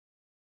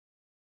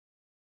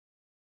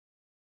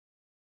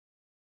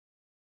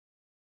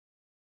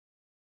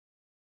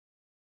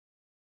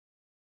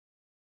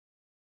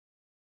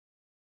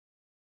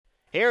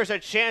Here's a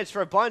chance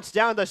for Bunce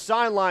down the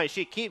sideline.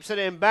 She keeps it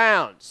in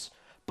bounds.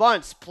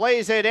 Bunce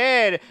plays it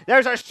in.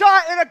 There's a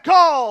shot and a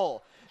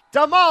goal.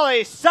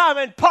 Damali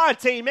Simon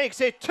Ponte makes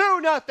it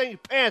 2-0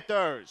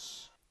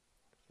 Panthers.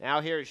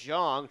 Now here's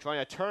Zhang trying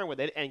to turn with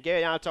it and get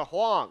it out to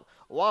Huang.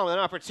 Huang with an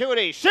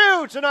opportunity.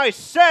 Shoots! A nice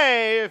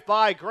save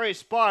by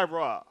Grace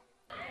Barbara.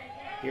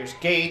 Here's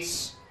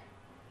Gates.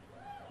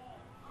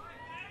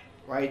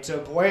 Right to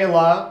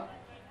Buela.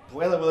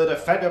 Buela with a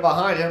defender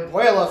behind him.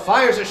 Buela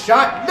fires a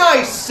shot.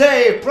 Nice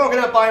save! Broken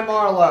up by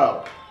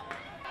Marlowe.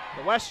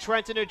 The West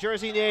Trenton, New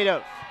Jersey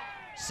native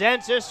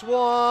sends this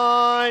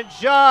one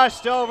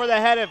just over the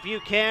head of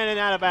Buchanan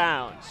out of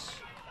bounds.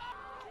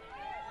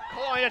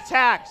 Coyne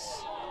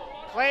attacks.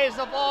 Plays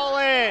the ball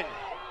in.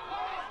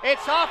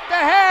 It's off the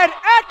head.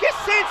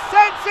 Atkinson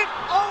sends it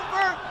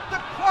over the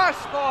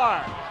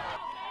crossbar.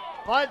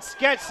 Bunce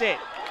gets it.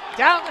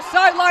 Down the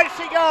sideline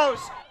she goes.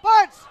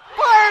 Bunce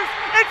fires.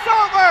 It's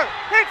over.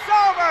 It's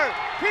over.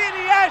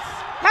 PDS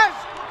has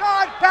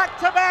gone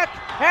back-to-back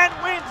and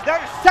wins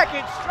their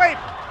second straight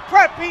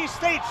Prep B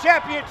State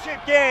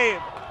Championship game.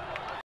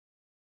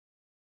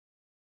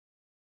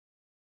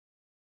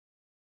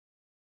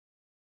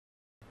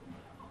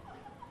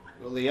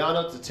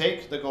 Uliano to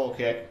take the goal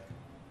kick.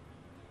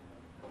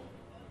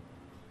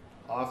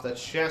 Off the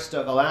chest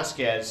of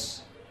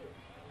Velasquez.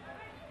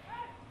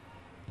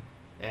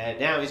 And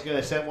now he's going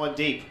to send one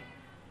deep.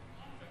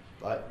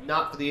 But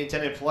not for the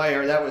intended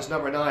player. That was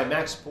number 9,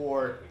 Max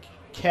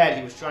Pourquet,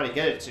 he was trying to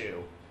get it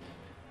to.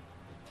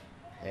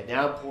 And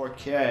now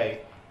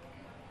Pourquet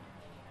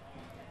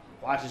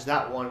watches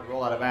that one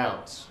roll out of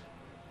bounds.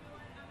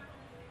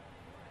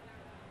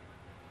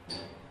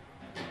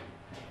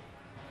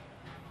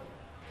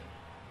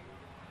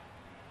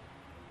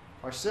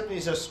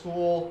 Parsippany's a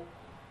school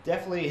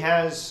definitely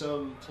has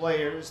some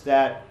players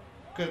that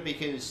could be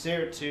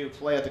considered to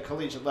play at the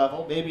collegiate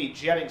level. Maybe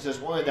Jennings is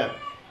one of them.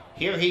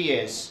 Here he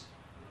is.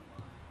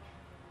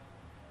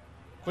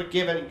 Quick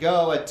give and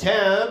go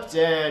attempt,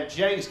 and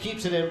Jennings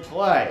keeps it in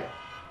play.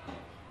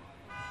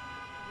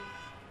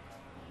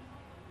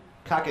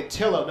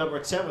 Cocatillo, number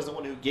 10, was the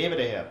one who gave it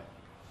to him.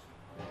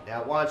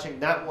 Now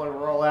watching that one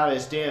roll out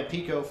is Dan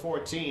Pico,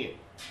 14.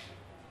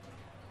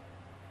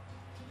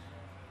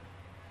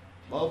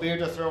 Mobeard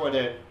to throw it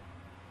in.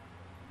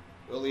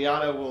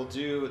 Uliana will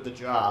do the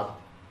job.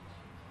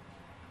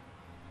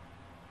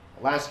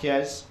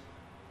 Velasquez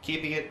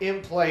keeping it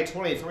in play,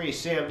 23,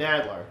 Sam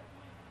Nadler.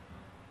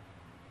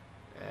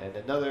 And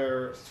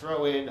another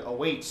throw-in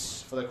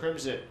awaits for the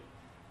Crimson.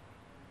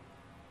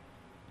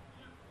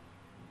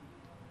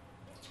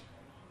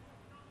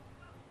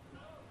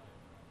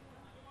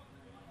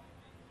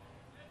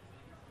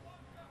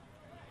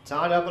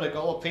 Tied up at a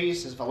goal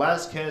apiece as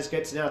Velasquez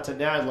gets it out to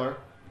Nadler.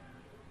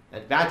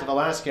 And back to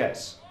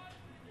Velasquez.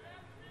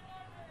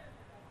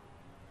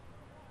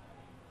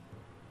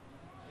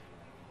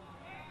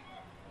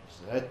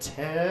 There's an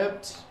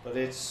attempt, but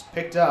it's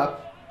picked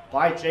up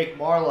by Jake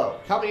Marlowe.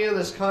 Coming into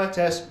this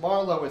contest,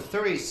 Marlowe with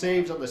 30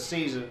 saves on the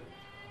season.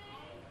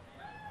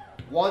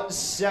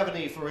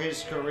 170 for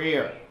his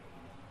career.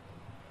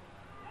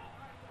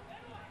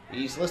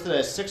 He's listed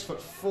as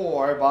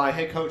 6'4" by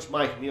head coach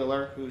Mike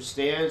Mueller, who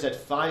stands at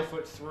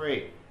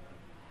 5'3".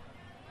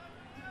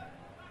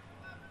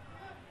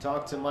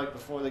 Talked to Mike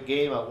before the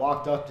game. I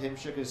walked up to him,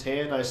 shook his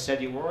hand. I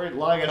said, "You weren't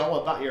lying at all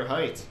about your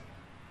height."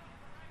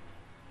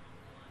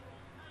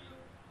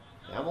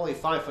 I'm only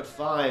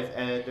 5'5",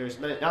 and there's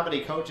not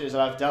many coaches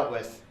that I've dealt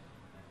with,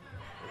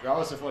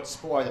 regardless of what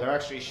sport, that are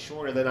actually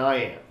shorter than I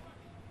am.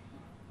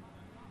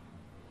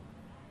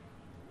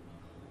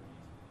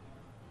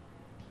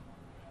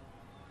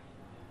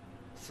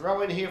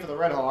 Throw in here for the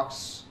Red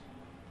Hawks.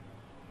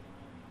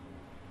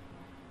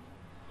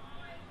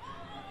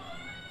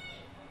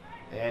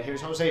 And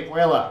here's Jose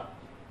Buela.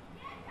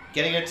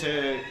 Getting it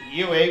to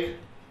Ewing, who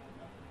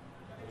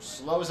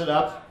slows it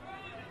up.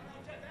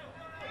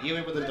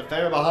 Ewing with the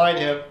defender behind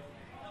him.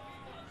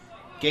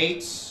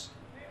 Gates.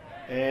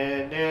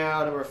 And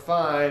now number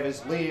 5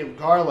 is Liam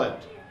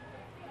Garland.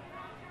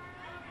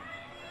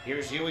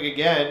 Here's Ewing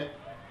again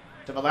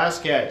to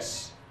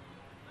Velasquez.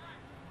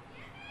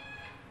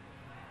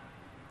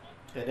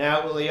 And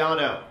now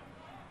Uliano.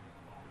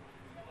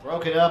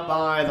 Broken up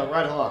by the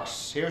Red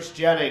Hawks. Here's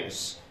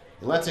Jennings.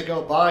 He lets it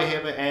go by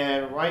him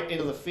and right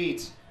into the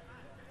feet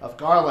of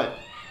Garland.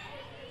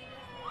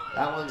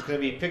 That one's going to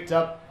be picked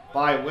up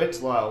by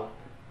Winslow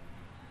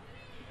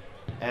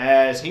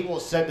as he will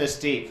send this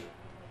deep.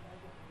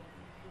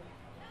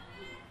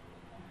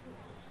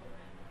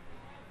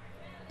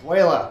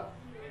 Buela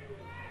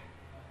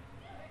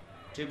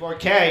to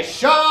Pourquet.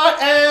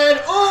 Shot and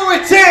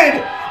it's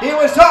in! He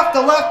was off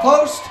the left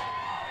post.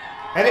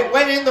 And it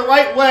went in the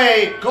right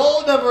way.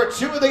 Goal number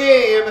 2 of the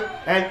game.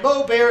 And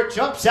Mobear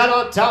jumps out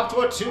on top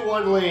to a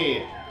 2-1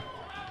 lead.